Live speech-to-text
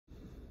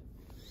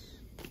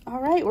All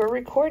right, we're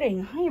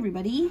recording. Hi,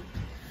 everybody.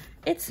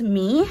 It's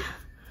me,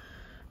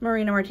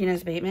 Marina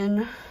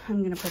Martinez-Bateman.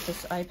 I'm gonna put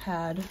this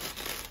iPad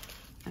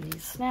and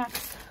these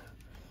snacks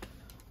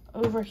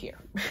over here.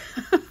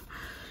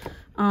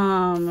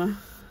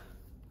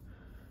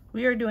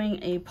 We are doing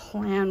a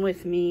plan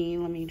with me.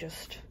 Let me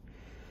just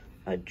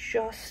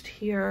adjust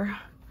here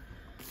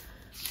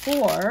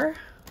for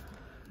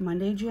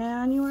Monday,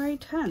 January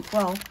 10th.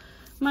 Well,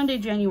 Monday,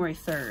 January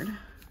 3rd.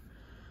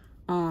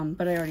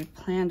 But I already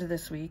planned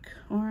this week,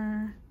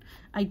 or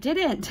I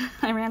didn't.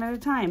 I ran out of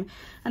time.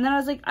 And then I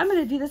was like, I'm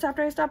gonna do this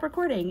after I stop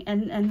recording.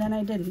 And then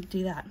I didn't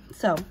do that.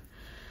 So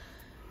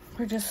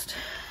we're just,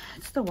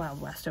 it's the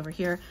Wild West over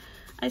here.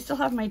 I still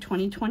have my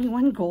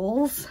 2021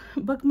 goals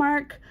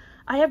bookmark.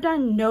 I have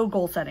done no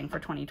goal setting for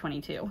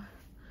 2022.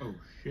 Oh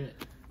shit.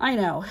 I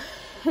know,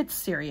 it's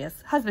serious.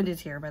 Husband is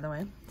here, by the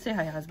way. Say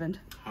hi, husband.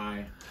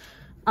 Hi.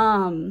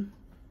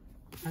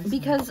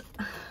 Because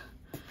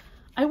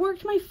I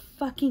worked my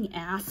fucking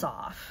ass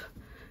off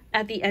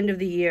at the end of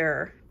the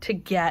year to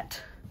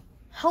get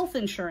health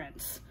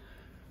insurance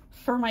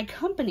for my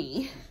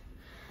company.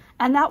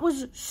 And that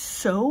was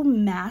so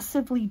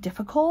massively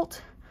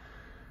difficult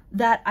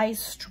that I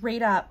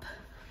straight up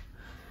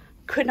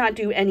could not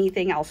do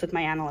anything else with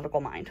my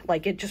analytical mind.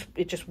 Like it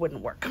just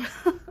wouldn't work.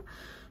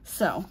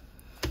 So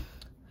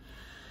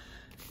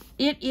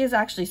it is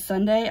actually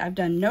Sunday. I've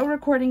done no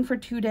recording for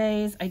 2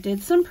 days. I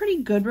did some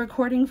pretty good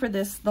recording for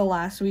the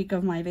last week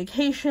of my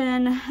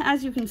vacation.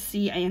 As you can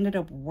see, I ended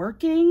up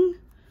working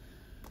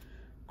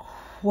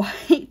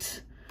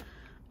quite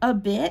a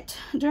bit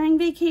during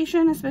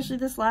vacation, especially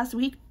this last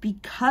week,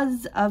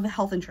 because of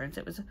health insurance.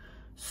 It was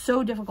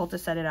so difficult to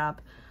set it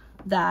up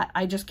that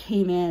I just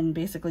came in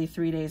basically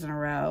 3 days in a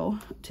row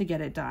to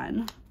get it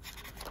done.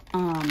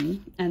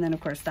 And then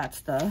of course that's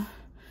the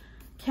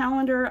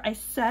calendar. I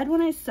said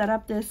when I set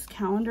up this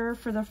calendar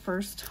for the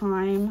first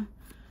time,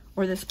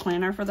 or this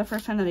planner for the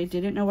first time, that I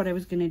didn't know what I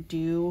was going to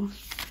do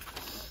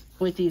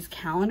with these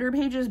calendar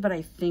pages, but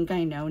I think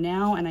I know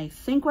now. And I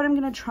think what I'm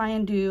going to try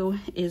and do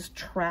is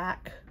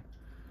track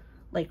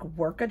like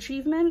work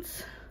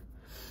achievements.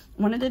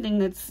 One of the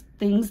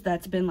things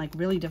that's been like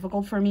really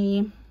difficult for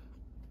me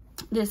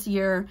this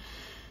year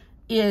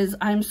is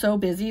I'm so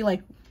busy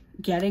like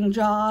getting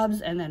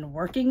jobs and then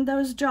working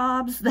those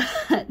jobs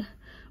that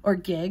or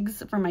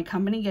gigs for my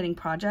company, getting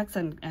projects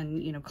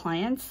and you know,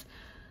 clients,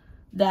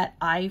 that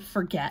I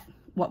forget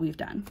what we've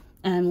done.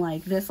 And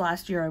like this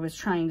last year, I was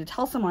trying to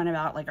tell someone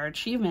about like our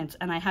achievements,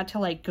 and I had to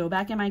like go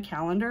back in my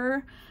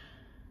calendar,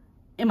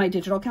 in my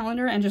digital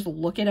calendar, and just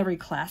look at every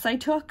class I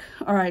took,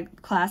 or a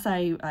class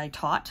I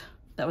taught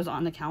that was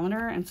on the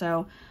calendar. And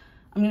so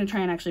I'm gonna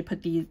try and actually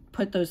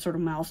put those sort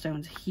of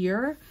milestones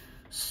here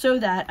so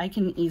that I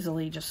can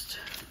easily just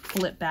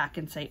flip back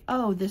and say,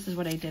 oh, this is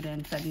what I did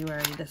in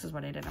February, this is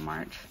what I did in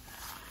March,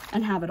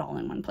 and have it all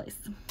in one place.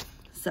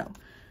 So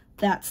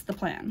that's the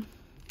plan.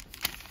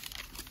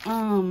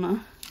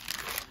 On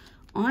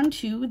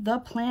to the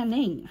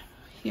planning.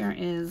 Here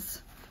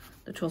is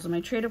the tools of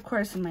my trade, of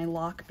course, and my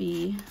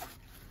Lockbee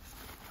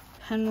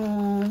pen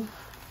roll.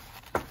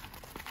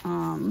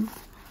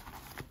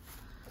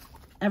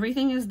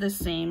 Everything is the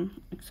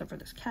same, except for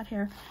this cat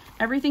hair.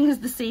 Everything is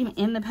the same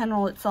in the pen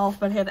roll itself,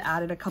 but I have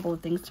added a couple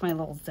of things to my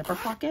little zipper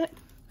pocket.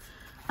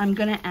 I'm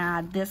gonna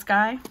add this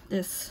guy,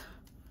 this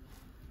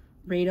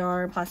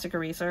Radar plastic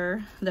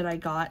eraser that I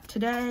got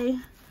today.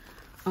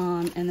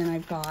 And then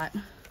I've got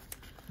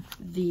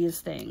these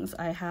things.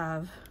 I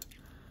have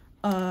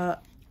a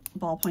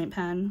ballpoint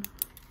pen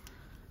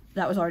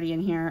that was already in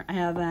here. I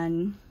have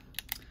an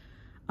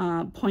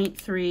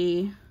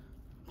 0.3,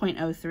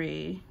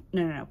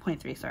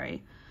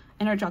 sorry,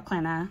 Energel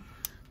Clenna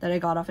that I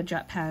got off of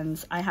Jet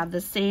Pens. I have the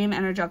same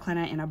Energel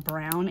Clenna in a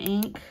brown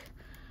ink,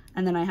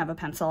 and then I have a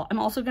pencil. I'm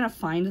also gonna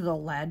find the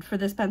lead for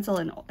this pencil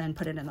and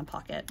put it in the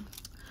pocket,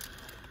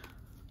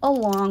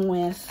 along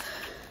with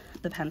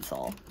the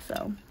pencil.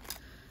 So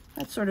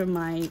that's sort of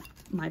my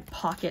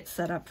pocket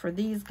setup for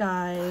these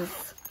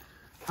guys.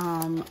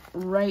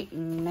 Right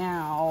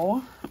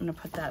now, I'm gonna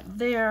put that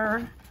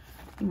there.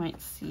 You might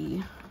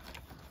see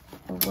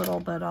a little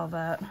bit of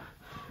it,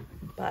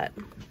 but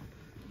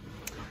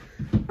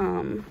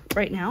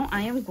right now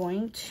I am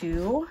going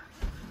to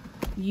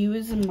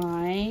use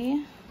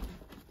my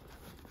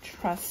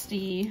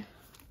trusty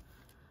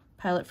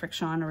Pilot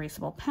Friction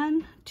erasable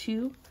pen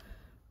to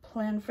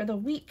plan for the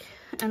week,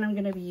 and I'm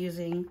going to be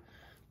using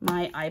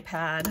my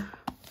iPad,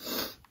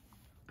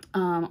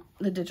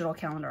 the digital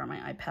calendar on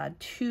my iPad,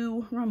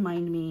 to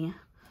remind me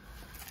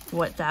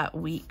what that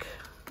week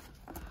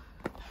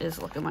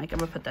is looking like. I'm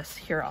gonna put this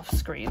here off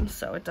screen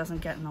so it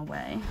doesn't get in the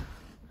way.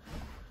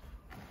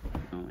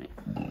 Oh wait.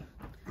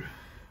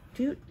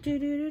 Do do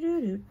do do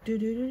do do do do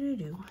do do do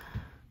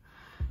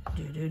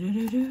do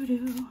do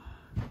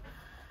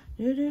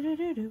do do do do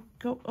do do.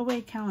 Go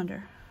away,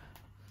 calendar.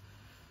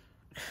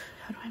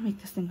 How do I make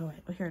this thing go away?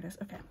 Oh, here it is.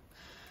 Okay.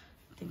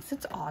 Thinks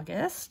it's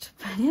August,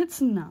 but it's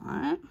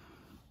not.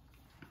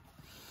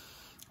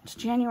 It's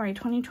January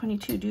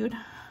 2022, dude.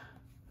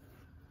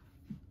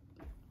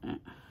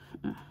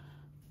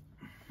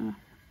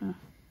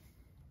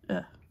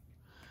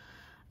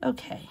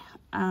 Okay,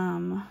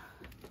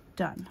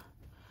 done.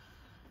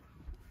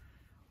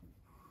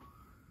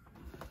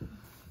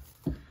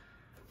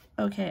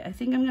 Okay, I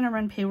think I'm going to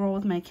run payroll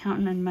with my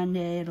accountant on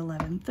Monday at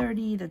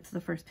 11:30. That's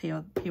the first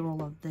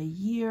payroll of the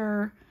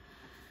year.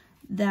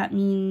 That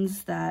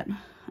means that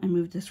I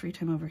moved this free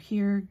time over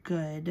here.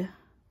 Good.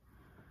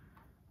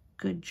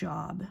 Good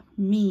job.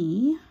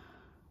 Me.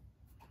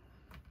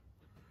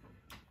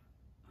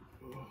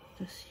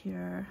 This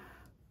here.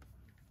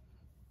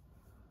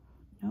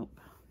 Nope.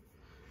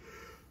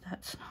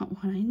 That's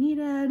not what I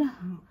needed.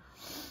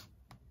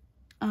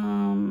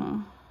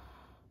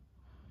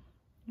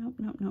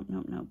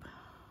 Nope.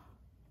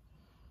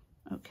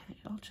 Okay,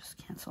 I'll just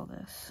cancel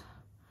this.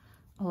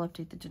 I'll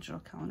update the digital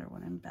calendar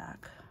when I'm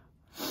back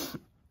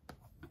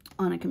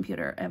on a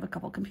computer. I have a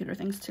couple computer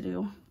things to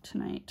do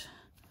tonight.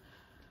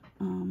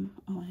 Oh,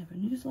 I have a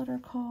newsletter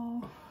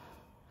call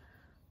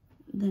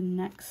the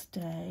next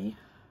day.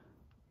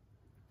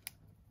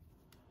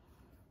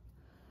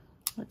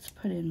 Let's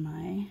put in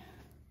my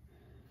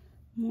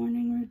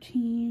morning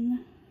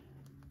routine.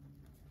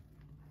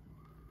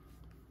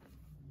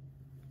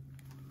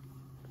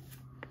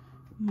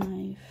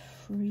 My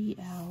free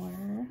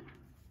hour.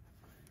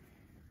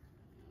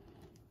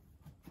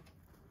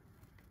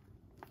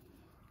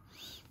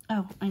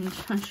 Oh, I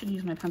should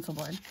use my pencil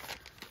board.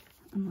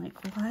 I'm like,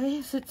 why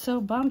is it so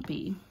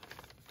bumpy?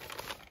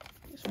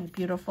 Here's my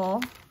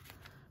beautiful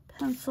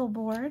pencil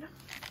board.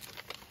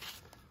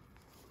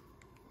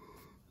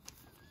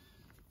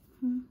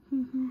 And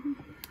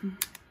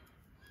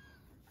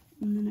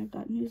then I've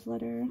got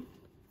newsletter.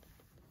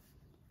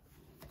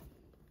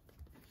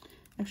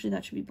 Actually,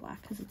 that should be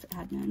black because it's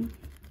admin.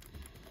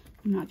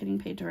 I'm not getting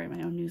paid to write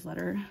my own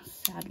newsletter.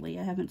 Sadly,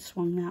 I haven't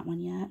swung that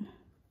one yet.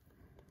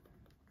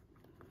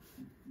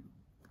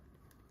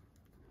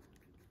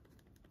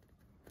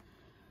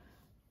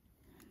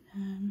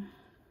 And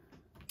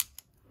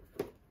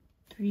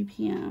 3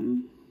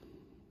 p.m.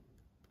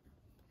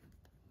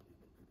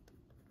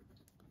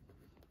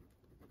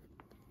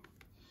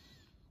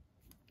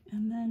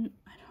 And then,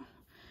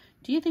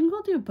 do you think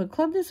we'll do a book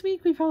club this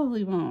week? We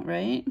probably won't,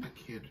 right? I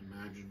can't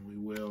imagine we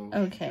will.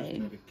 Okay. She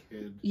just had a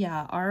kid.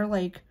 Yeah, our,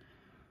 like,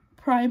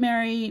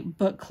 primary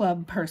book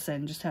club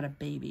person just had a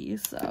baby,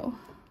 so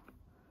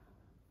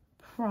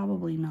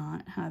probably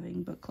not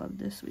having book club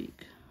this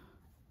week.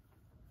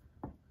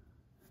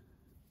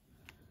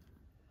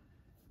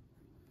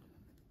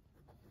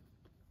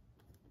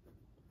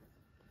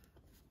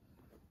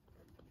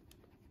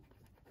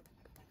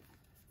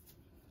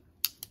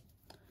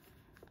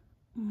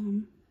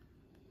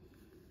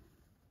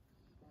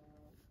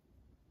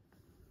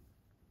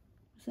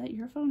 Is that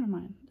your phone or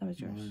mine? That was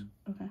yours. Mine.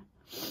 Okay.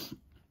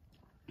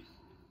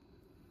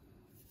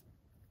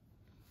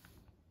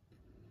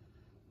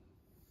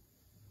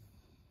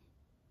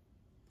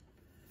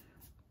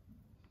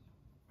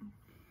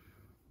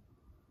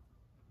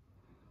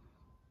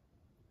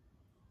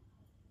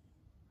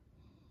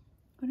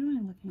 What am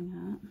I looking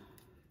at?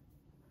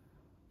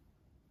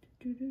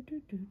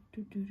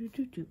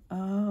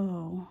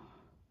 Oh.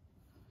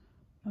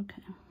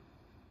 Okay.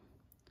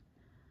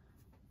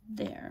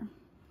 There.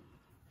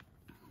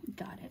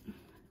 Got it.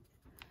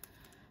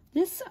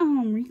 This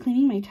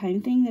reclaiming my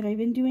time thing that I've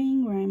been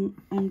doing, where I'm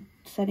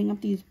setting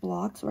up these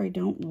blocks where I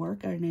don't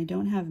work and I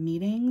don't have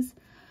meetings,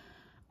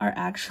 are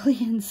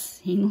actually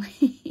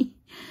insanely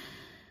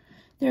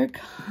they're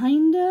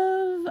kind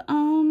of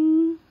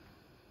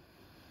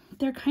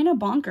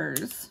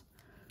bonkers.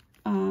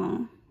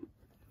 I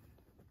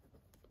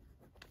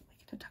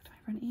get to talk to my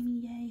friend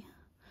Amy, yay.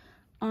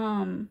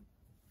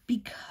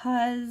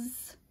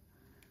 Because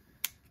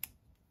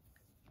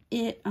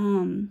it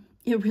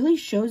really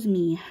shows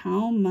me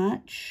how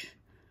much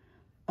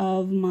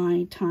of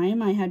my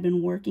time I had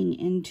been working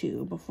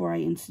into before I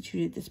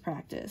instituted this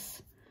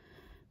practice.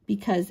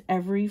 Because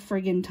every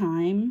friggin'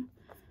 time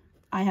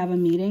I have a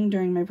meeting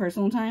during my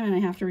personal time and I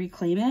have to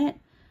reclaim it,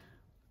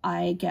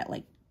 I get,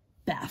 like,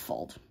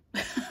 baffled.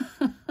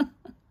 I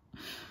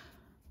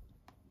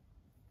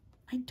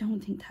don't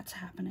think that's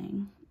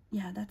happening.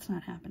 Yeah, that's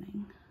not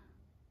happening.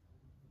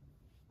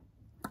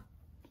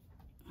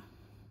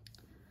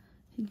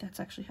 I think that's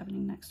actually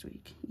happening next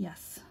week.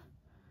 Yes.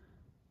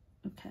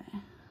 Okay.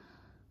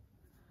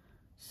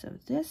 So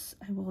this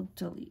I will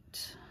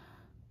delete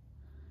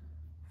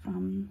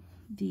from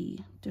the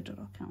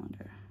digital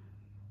calendar.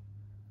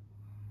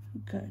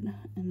 Good.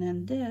 And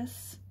then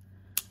this,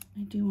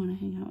 I do want to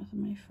hang out with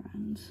my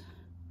friends.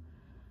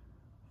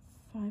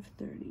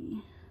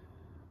 5:30.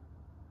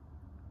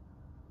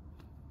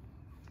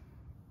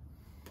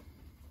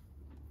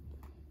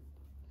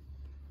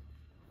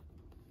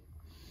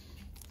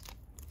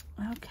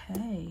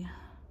 Okay.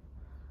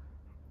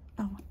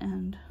 Oh,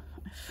 and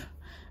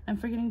I'm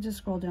forgetting to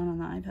scroll down on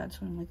the iPad, so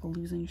I'm like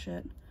losing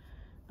shit.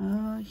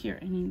 Here,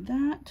 I need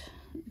that.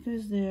 It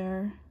goes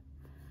there.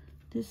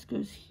 This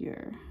goes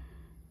here.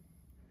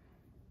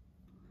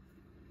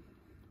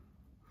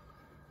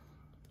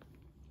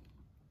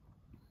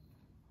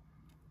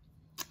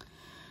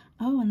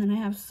 Oh, and then I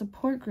have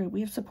support group.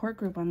 We have support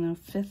group on the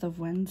 5th of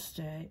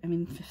Wednesday. I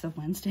mean, 5th of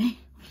Wednesday.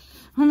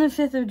 On the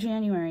 5th of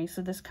January,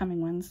 so this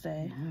coming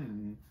Wednesday.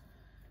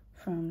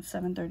 From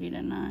 7:30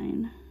 to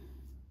 9.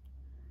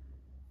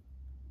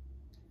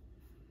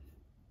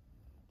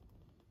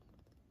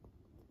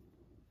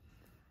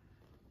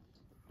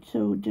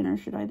 So dinner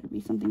should either be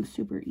something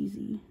super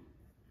easy,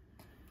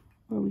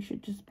 or we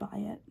should just buy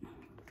it.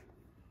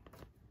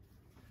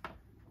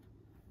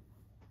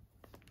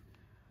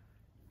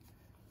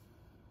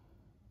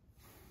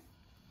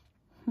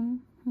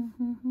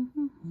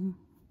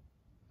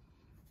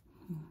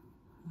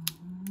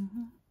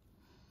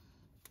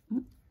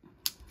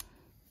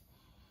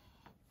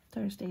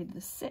 Thursday the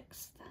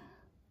 6th.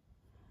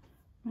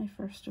 My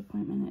first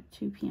appointment at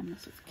 2 p.m.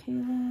 This is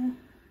Kayla.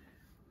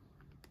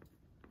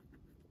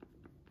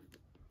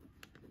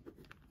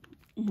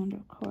 And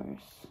of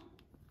course,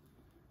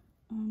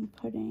 I'm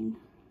putting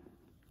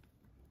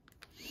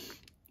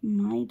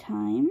my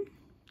time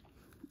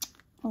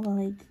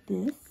like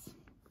this.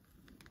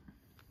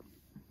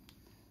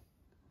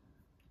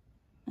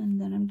 And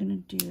then I'm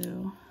going to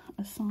do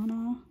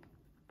Asana.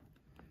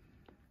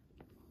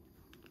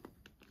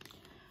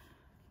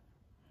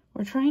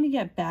 We're trying to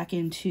get back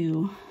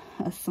into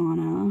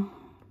Asana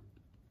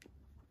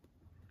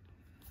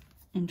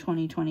in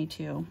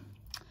 2022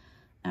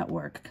 at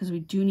work because we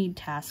do need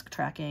task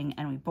tracking,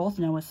 and we both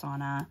know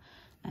Asana,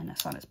 and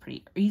Asana is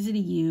pretty easy to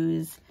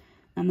use.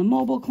 And the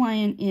mobile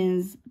client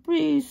is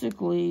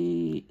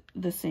basically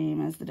the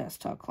same as the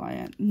desktop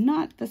client.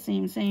 Not the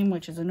same,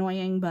 which is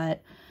annoying,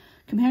 but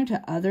compared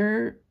to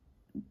other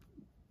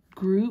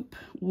group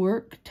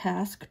work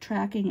task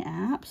tracking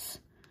apps,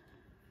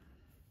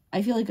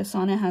 I feel like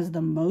Asana has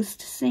the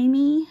most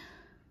samey.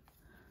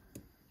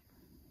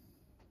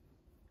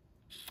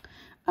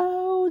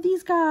 Oh,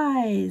 these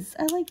guys.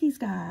 I like these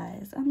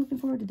guys. I'm looking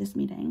forward to this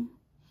meeting.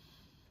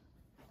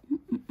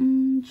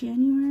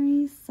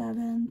 January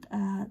 7th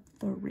at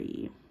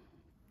 3.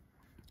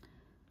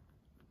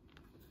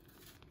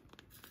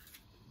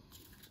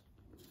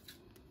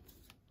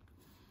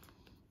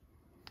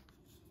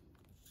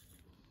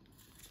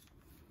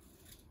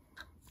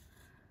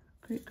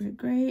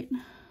 Great.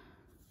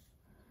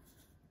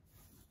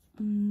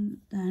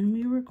 Then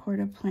we record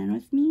a plan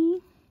with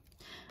me.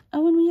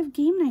 Oh, and we have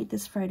game night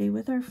this Friday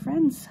with our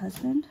friend's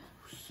husband.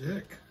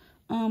 Sick.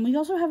 We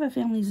also have a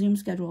family Zoom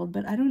scheduled,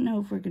 but I don't know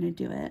if we're going to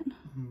do it.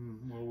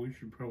 Well, we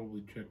should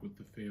probably check with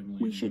the family.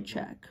 We should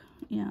check,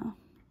 yeah.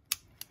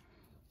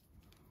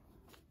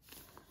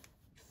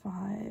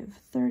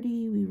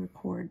 5:30, we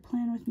record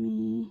plan with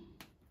me.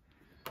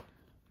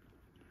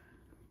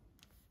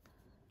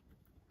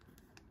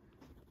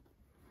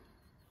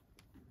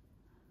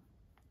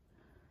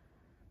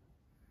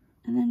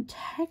 And then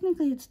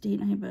technically it's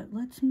date night, but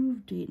let's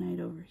move date night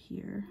over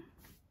here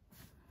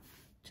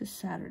to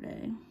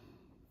Saturday.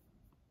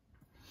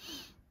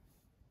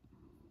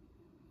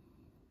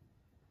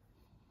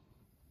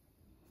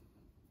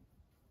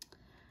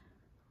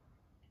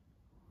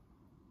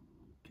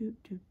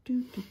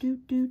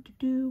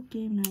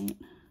 Game night.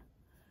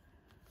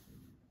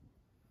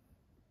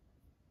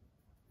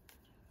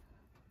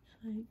 It's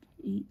like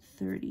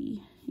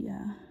 8:30,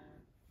 yeah.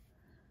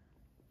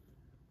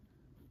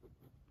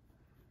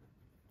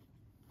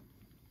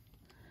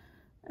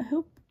 I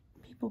hope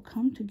people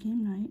come to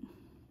game night.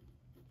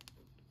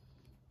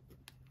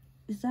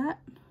 Is that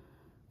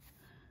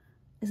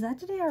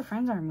today our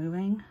friends are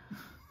moving?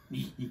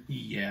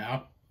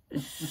 Yeah.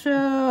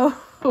 So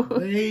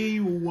they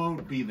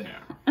won't be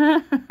there.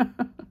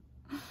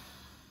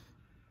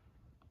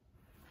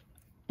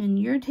 And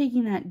you're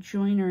taking that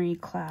joinery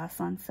class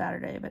on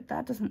Saturday, but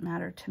that doesn't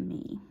matter to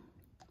me.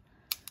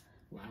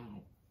 Wow.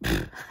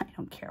 I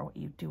don't care what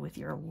you do with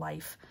your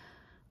life.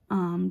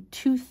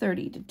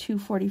 2:30 to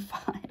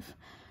 2:45.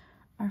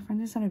 Our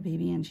friend just had a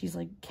baby, and she's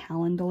like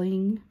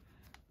calendaring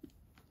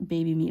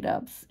baby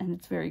meetups, and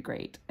it's very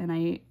great. And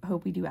I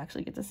hope we do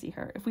actually get to see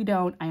her. If we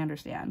don't, I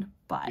understand,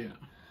 but yeah,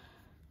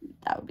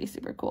 that would be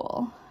super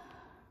cool.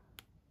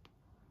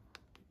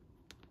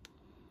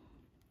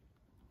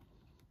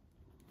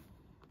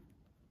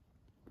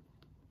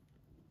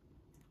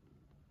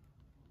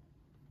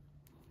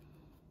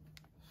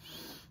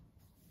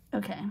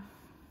 Okay.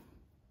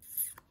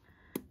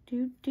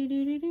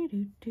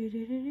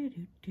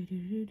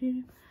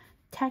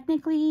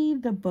 Technically,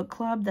 the book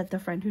club that the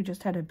friend who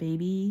just had a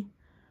baby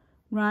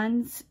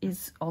runs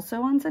is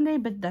also on Sunday,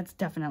 but that's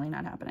definitely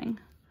not happening.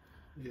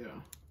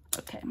 Yeah.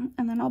 Okay,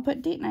 and then I'll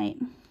put date night.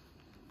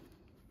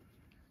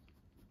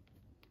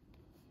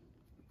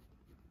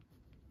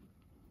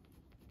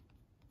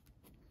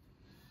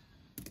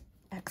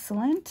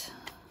 Excellent.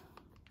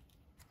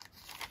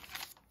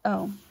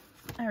 Oh,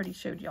 I already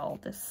showed y'all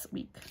this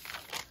week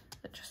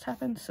that just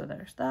happened, so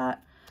there's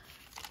that.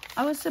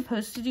 I was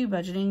supposed to do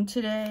budgeting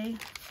today,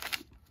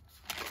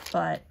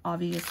 but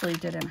obviously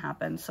didn't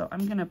happen, so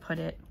I'm gonna put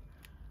it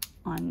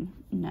on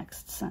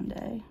next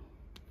Sunday.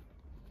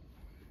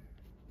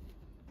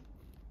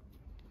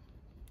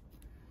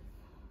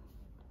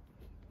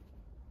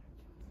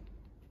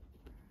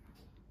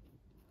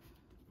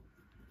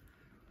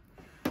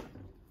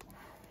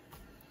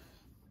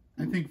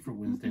 think for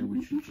Wednesday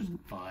we should just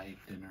buy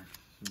dinner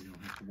so we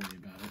don't have to worry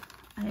about it.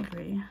 I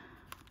agree.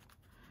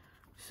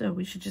 So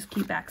we should just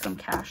keep back some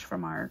cash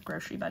from our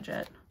grocery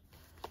budget.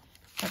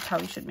 That's how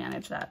we should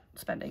manage that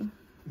spending.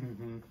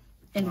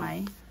 In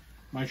my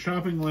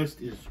shopping list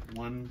is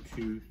 1,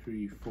 2,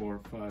 3, 4,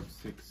 5,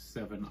 6,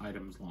 7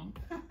 items long.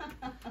 So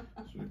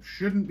it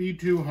shouldn't be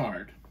too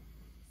hard.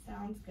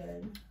 Sounds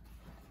good.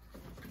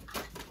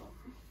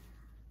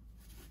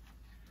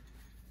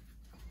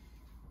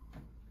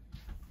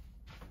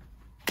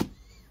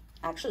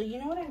 Actually, you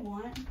know what I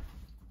want?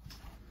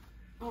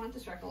 I want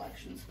this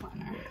Recollections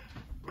planner.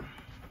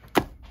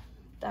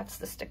 That's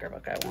the sticker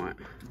book I want.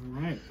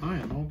 All right, I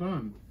am all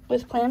done.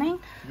 With planning?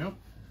 Yep.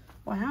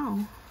 Wow.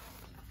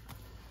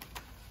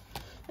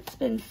 It's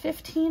been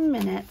 15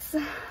 minutes.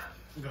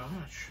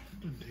 Gosh,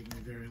 it didn't take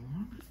me very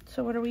long.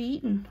 So what are we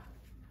eating?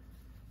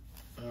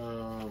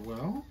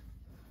 Well,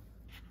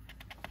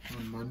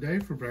 on Monday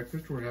for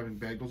breakfast we're having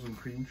bagels and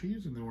cream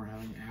cheese, and then we're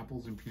having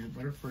apples and peanut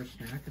butter for a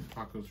snack and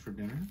tacos for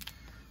dinner.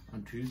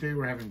 On Tuesday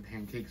we're having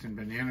pancakes and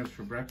bananas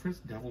for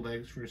breakfast, deviled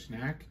eggs for a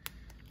snack,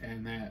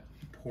 and that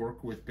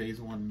pork with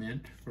basil and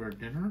mint for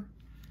dinner.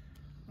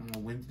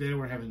 Wednesday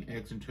we're having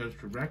eggs and toast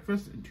for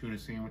breakfast and tuna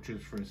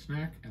sandwiches for a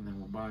snack, and then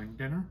we're buying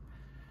dinner.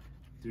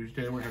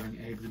 Thursday we're having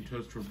eggs and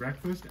toast for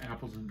breakfast,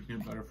 apples and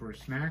peanut butter for a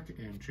snack,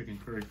 and chicken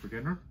curry for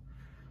dinner.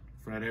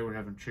 Friday we're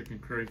having chicken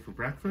curry for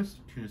breakfast,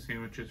 tuna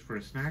sandwiches for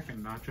a snack,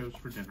 and nachos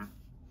for dinner.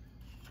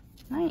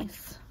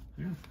 Nice.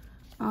 Yeah.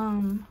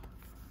 Do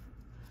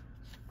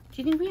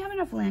you think we have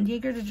enough land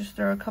Jaeger to just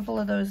throw a couple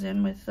of those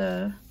in with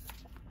the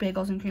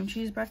bagels and cream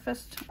cheese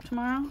breakfast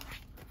tomorrow?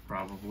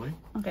 Probably.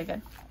 Okay,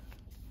 good.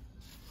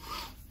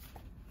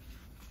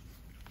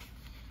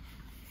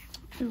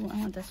 Ooh, I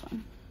want this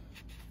one.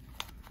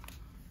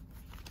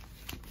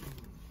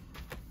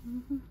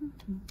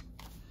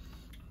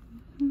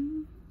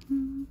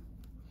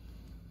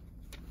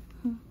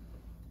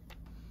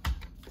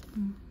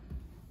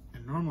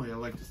 And normally I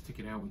like to stick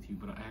it out with you,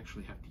 but I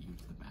actually have to use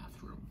the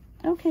bathroom.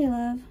 Okay,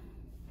 love.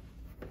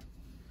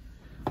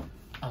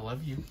 I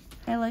love you.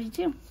 I love you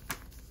too.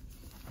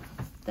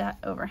 That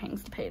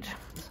overhangs the page.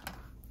 So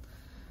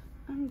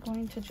I'm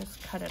going to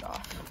just cut it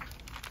off.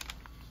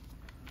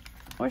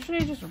 Or should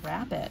I just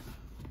wrap it?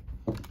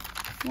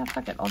 Yeah,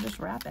 fuck it. I'll just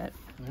wrap it.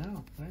 Yeah,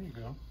 there you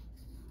go.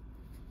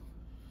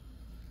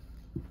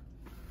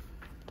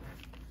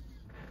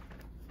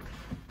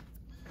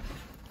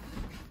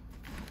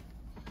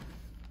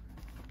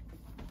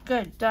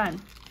 Good,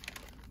 done.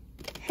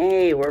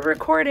 Hey, we're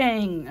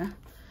recording.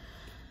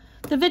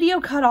 The video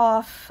cut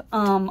off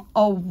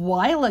a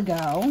while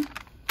ago,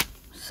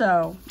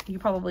 so you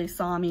probably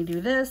saw me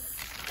do this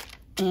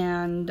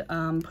and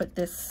put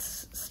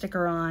this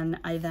sticker on.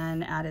 I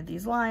then added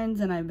these lines,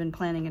 and I've been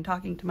planning and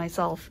talking to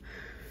myself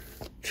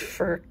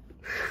for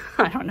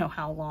I don't know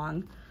how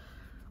long.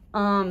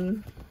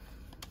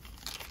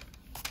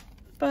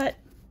 But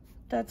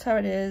that's how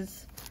it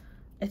is.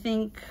 I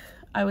think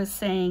I was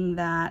saying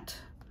that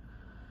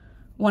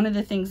one of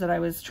the things that I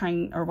was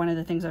saying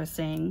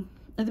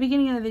at the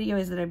beginning of the video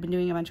is that I've been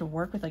doing a bunch of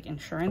work with like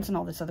insurance and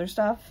all this other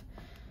stuff.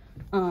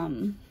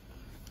 Oh,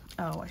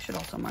 I should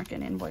also mark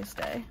in invoice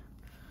day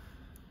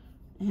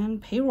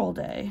and payroll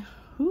day.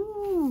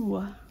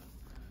 Ooh,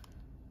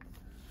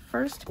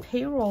 first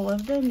payroll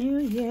of the new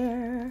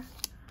year.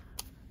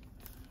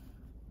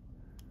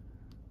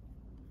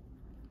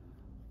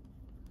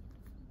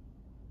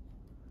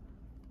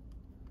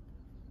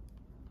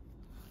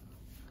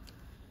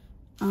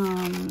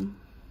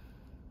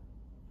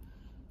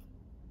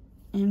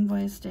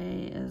 Invoice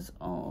day is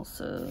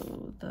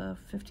also the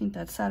 15th.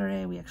 That's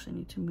Saturday. We actually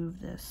need to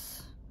move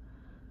this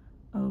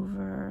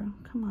over.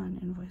 Come on,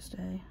 invoice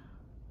day.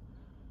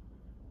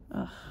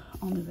 Ugh,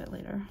 I'll move it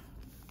later.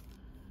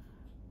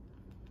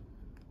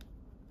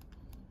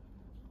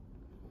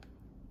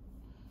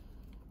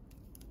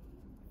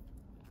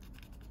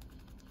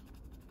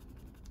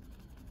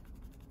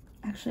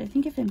 Actually, I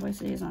think if invoice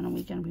day is on a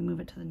weekend, we move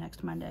it to the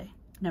next Monday.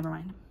 Never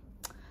mind.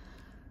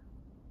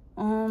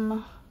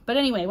 But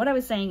anyway, what I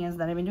was saying is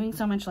that I've been doing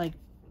so much like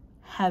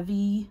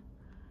heavy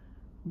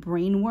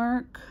brain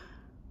work.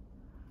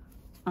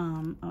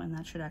 Oh, and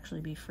that should actually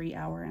be free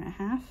hour and a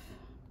half,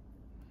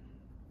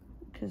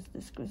 because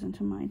this goes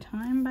into my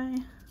time by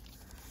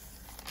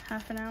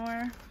half an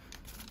hour.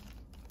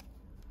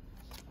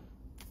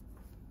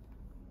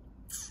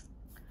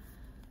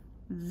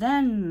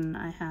 Then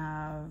I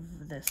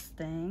have this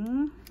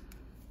thing.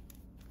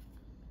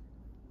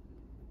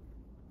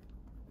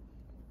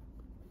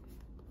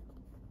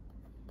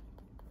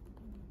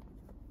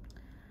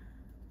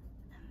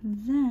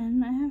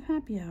 Then I have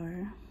happy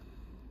hour.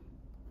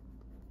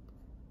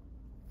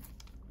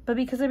 But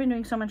because I've been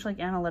doing so much like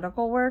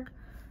analytical work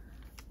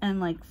and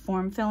like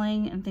form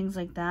filling and things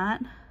like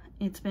that,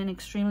 it's been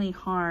extremely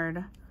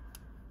hard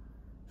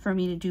for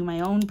me to do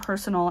my own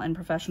personal and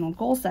professional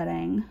goal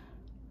setting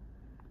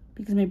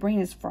because my brain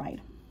is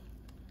fried.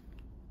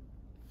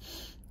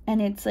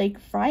 And it's like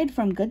fried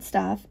from good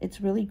stuff.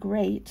 It's really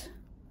great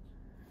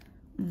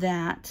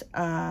that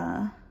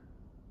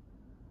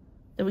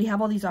that we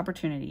have all these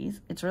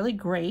opportunities. It's really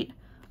great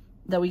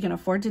that we can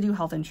afford to do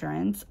health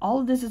insurance. All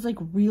of this is like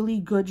really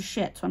good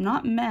shit. So I'm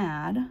not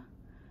mad,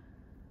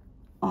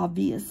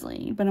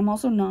 obviously, but I'm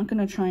also not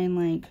going to try and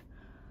like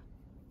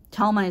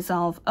tell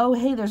myself, oh,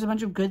 hey, there's a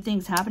bunch of good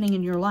things happening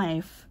in your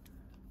life.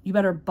 You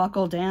better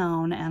buckle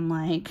down and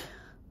like,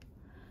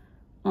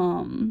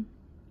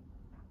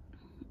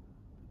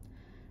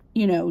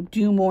 you know,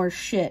 do more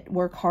shit,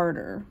 work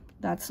harder.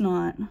 That's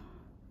not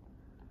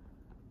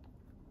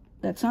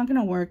going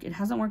to work. It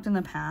hasn't worked in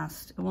the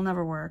past. It will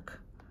never work.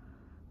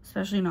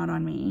 Especially not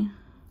on me.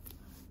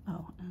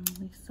 Oh, and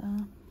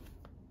Lisa.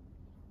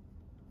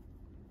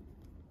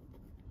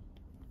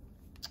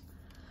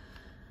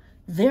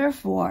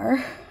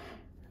 Therefore,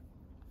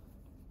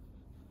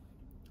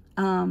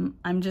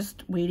 I'm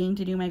just waiting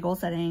to do my goal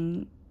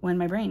setting when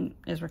my brain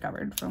is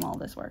recovered from all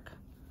this work.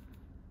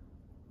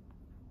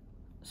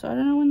 So I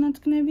don't know when that's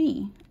going to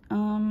be.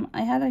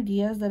 I had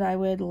ideas that I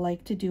would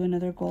like to do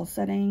another goal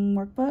setting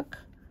workbook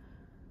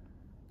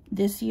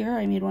this year.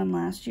 I made one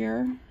last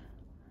year.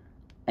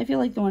 I feel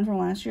like the one from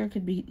last year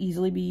could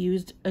easily be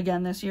used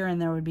again this year,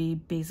 and there would be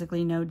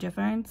basically no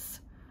difference.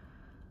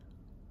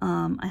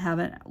 I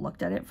haven't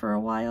looked at it for a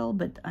while,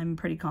 but I'm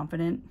pretty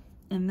confident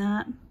in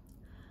that.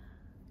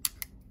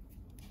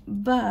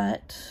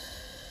 But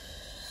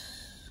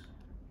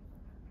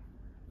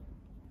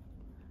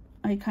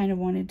I kind of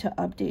wanted to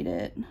update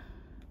it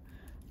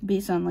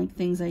based on like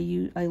things I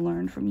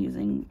learned from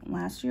using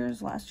last year.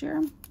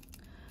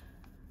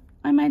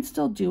 I might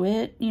still do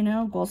it, you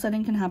know. Goal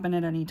setting can happen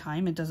at any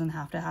time. It doesn't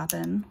have to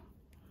happen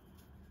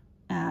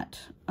at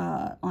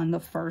on the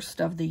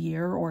first of the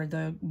year or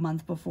the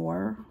month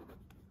before.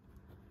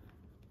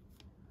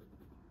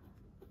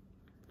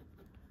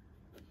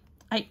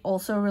 I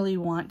also really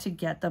want to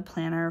get the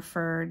planner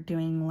for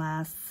doing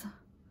less,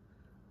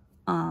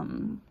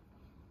 oh,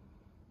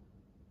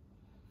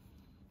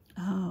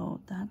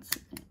 that's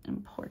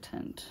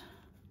important.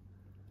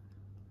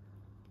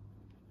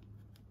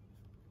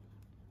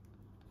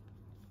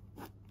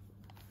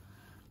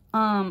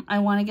 I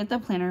want to get the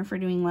planner for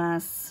doing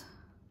less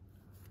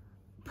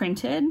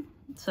printed.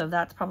 So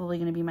that's probably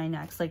going to be my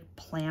next like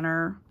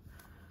planner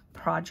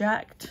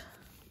project.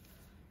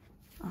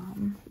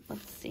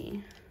 Let's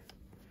see.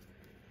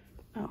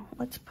 Oh,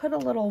 let's put a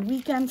little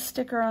weekend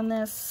sticker on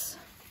this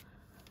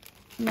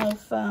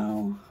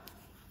mofo.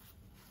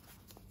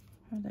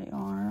 There they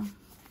are.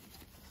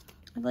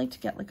 I'd like to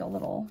get like a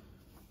little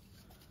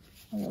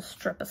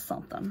strip of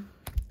something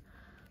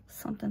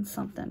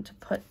to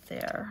put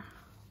there.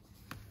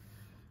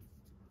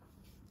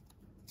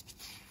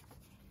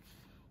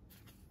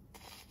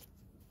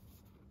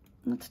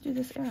 Let's do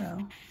this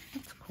arrow.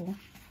 That's cool.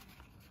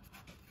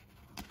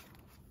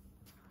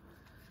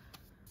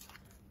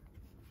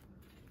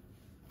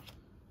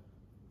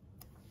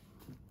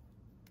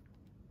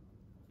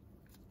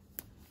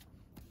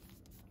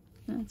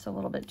 It's a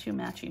little bit too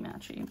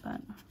matchy-matchy,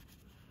 but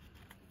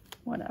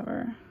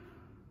whatever.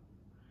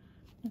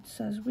 It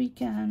says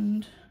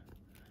weekend.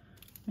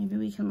 Maybe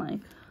we can like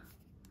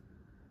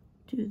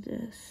do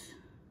this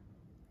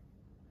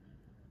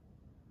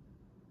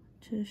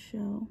to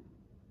show.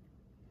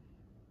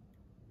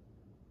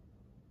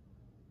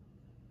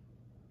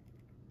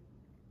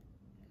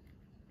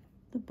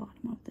 The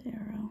bottom of the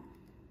arrow.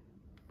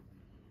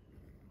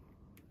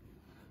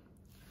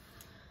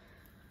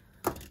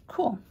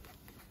 Cool.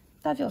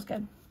 That feels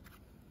good.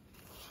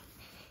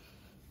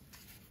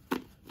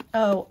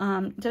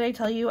 Oh, did I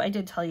tell you? I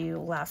did tell you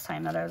last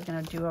time that I was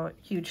going to do a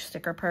huge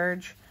sticker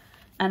purge,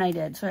 and I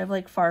did. So I have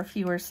like far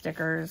fewer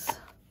stickers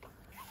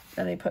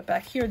that I put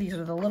back here. These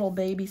are the little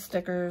baby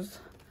stickers,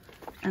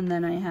 and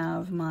then I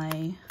have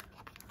my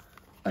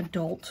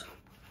adult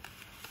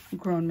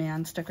grown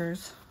man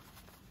stickers.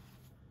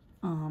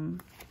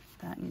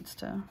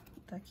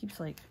 That keeps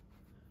like,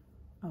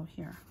 oh,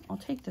 here. I'll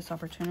take this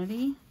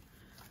opportunity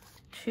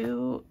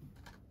to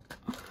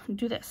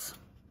do this.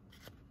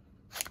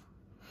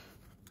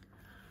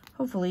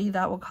 Hopefully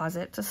that will cause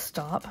it to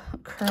stop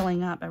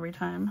curling up every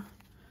time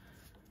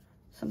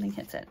something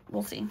hits it.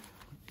 We'll see.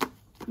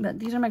 But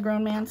these are my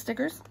grown man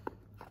stickers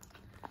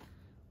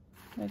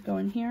that go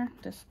in here.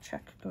 This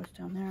check goes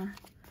down there.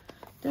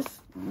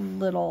 This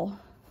little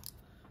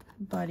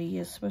buddy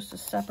is supposed to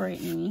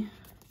separate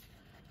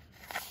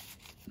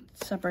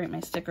my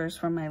stickers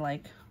from my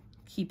like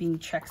keeping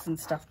checks and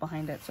stuff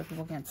behind it so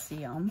people can't see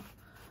them.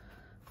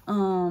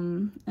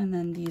 And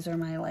then these are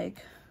my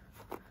like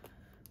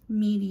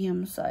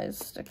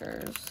medium-sized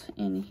stickers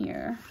in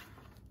here.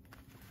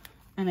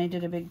 And I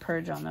did a big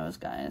purge on those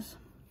guys.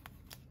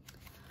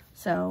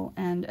 So,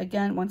 and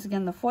again, once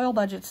again, the foil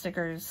budget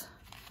stickers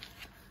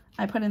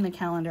I put in the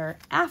calendar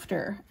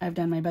after I've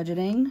done my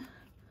budgeting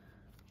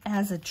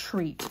as a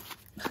treat.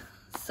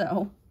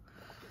 So,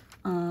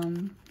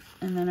 and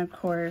then of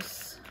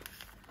course,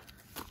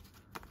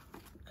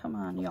 come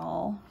on,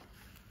 y'all,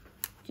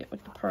 get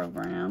with the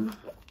program.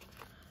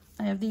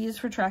 I have these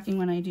for tracking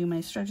when I do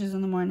my stretches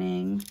in the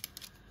morning.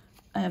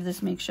 I have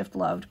this makeshift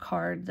loved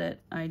card that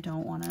I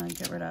don't want to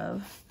get rid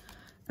of.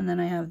 And then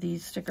I have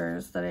these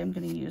stickers that I'm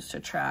going to use to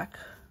track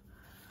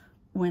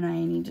when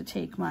I need to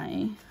take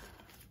my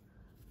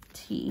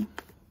tea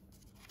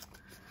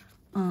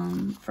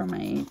for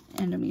my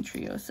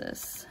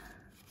endometriosis.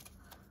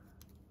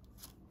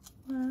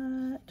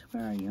 What?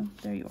 Where are you?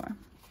 There you are.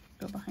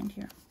 Go behind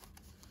here.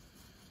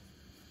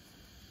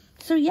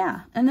 So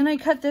yeah, and then I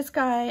cut this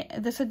guy.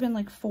 This had been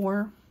like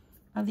 4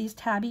 of these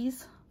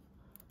tabbies.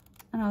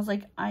 And I was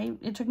like,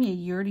 it took me a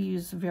year to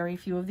use very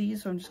few of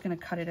these, so I'm just going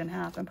to cut it in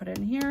half and put it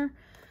in here.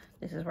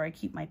 This is where I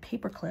keep my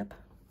paper clip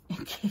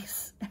in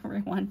case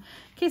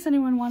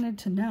anyone wanted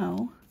to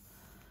know.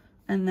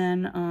 And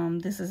then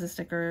this is a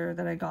sticker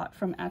that I got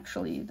from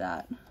actually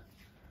that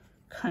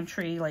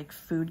country like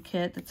food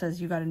kit that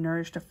says you got to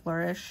nourish to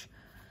flourish.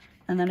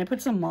 And then I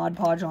put some Mod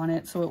Podge on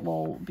it so it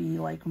will be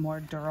like more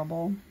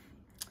durable.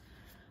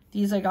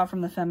 These I got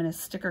from the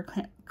Feminist Sticker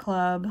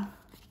Club.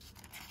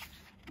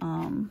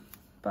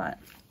 But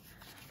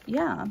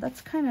yeah, that's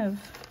kind of,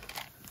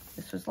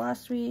 this was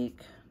last week.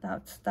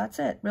 That's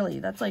it, really.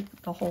 That's like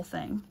the whole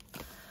thing.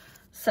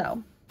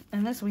 So,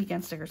 and this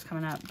weekend sticker's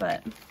coming up,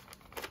 but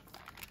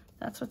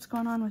that's what's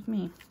going on with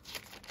me.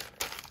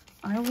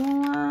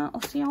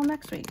 I'll see y'all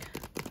next week.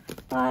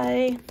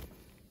 Bye.